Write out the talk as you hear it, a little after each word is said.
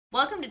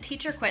Welcome to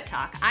Teacher Quit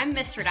Talk. I'm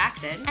Miss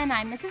Redacted. And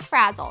I'm Mrs.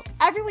 Frazzled.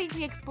 Every week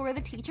we explore the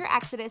teacher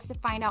exodus to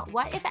find out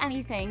what, if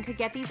anything, could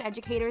get these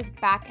educators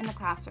back in the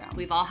classroom.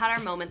 We've all had our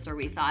moments where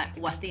we thought,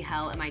 what the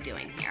hell am I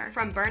doing here?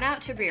 From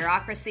burnout to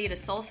bureaucracy to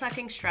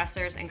soul-sucking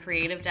stressors and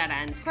creative dead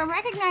ends. From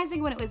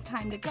recognizing when it was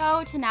time to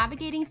go to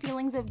navigating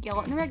feelings of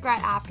guilt and regret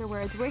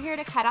afterwards, we're here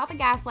to cut out the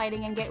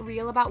gaslighting and get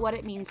real about what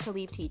it means to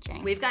leave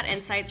teaching. We've got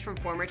insights from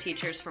former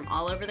teachers from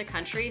all over the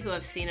country who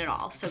have seen it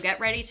all. So get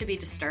ready to be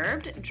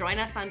disturbed. Join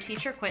us on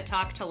Teacher Quit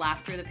Talk to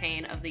laugh through the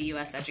pain of the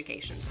U.S.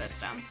 education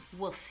system.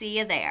 We'll see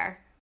you there.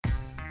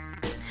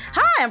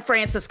 Hi, I'm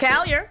Frances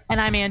Callier.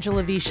 And I'm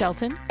Angela V.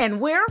 Shelton.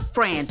 And we're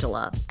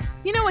Frangela.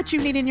 You know what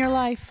you need in your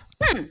life?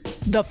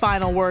 The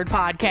Final Word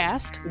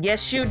podcast.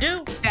 Yes, you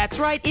do. That's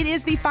right. It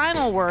is the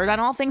final word on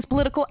all things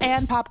political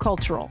and pop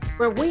cultural.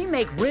 Where we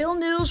make real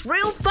news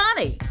real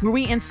funny. Where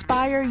we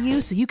inspire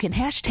you so you can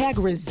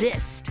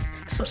 #resist.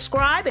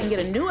 Subscribe and get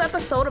a new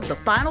episode of the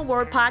Final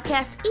Word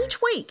podcast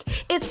each week.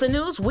 It's the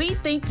news we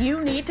think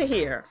you need to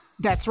hear.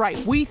 That's right.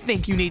 We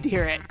think you need to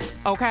hear it.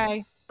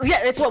 Okay?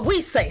 Yeah, it's what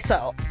we say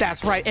so.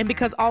 That's right. And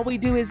because all we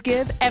do is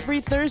give, every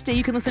Thursday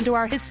you can listen to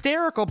our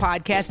hysterical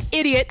podcast,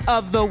 Idiot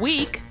of the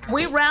Week.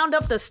 We round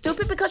up the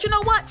stupid because you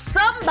know what?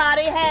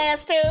 Somebody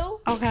has to.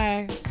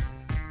 Okay.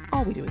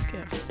 All we do is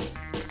give.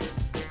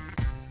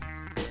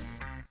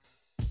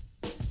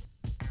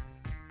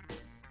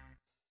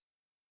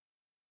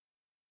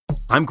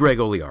 I'm Greg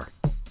Olear.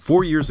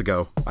 4 years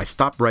ago, I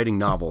stopped writing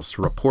novels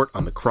to report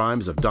on the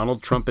crimes of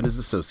Donald Trump and his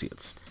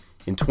associates.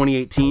 In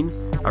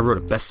 2018, I wrote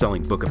a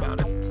best-selling book about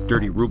it,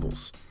 Dirty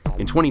Rubles.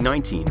 In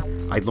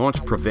 2019, I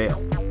launched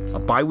Prevail, a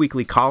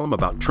bi-weekly column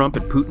about Trump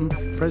and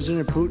Putin.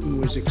 President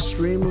Putin was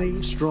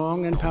extremely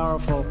strong and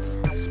powerful.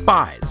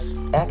 Spies.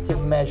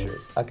 Active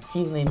measures,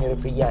 активные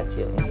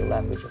мероприятия in the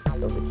language of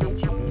the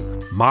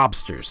KGB.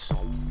 Mobsters.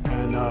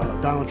 And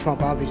Donald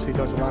Trump obviously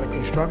does a lot of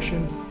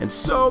construction. And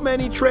so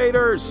many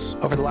traitors.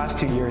 Over the last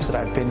 2 years that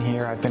I've been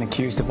here, I've been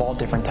accused of all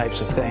different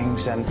types of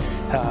things, and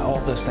all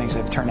of those things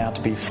have turned out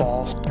to be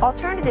false.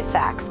 Alternative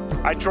facts.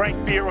 I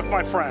drank beer with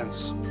my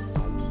friends.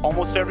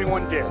 Almost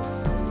everyone did.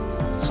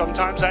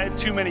 Sometimes I had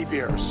too many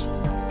beers.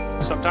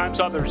 Sometimes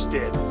others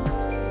did.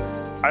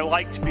 I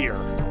liked beer.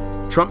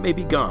 Trump may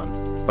be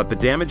gone, but the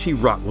damage he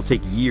wrought will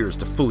take years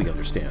to fully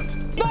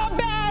understand. The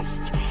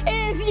best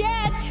is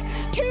yet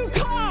to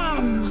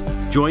come!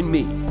 Join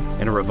me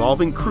and a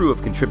revolving crew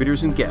of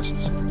contributors and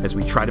guests as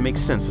we try to make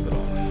sense of it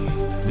all.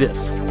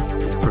 This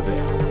is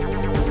Prevail.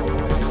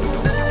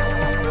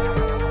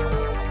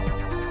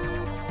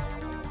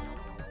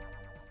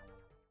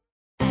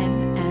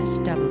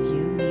 MSW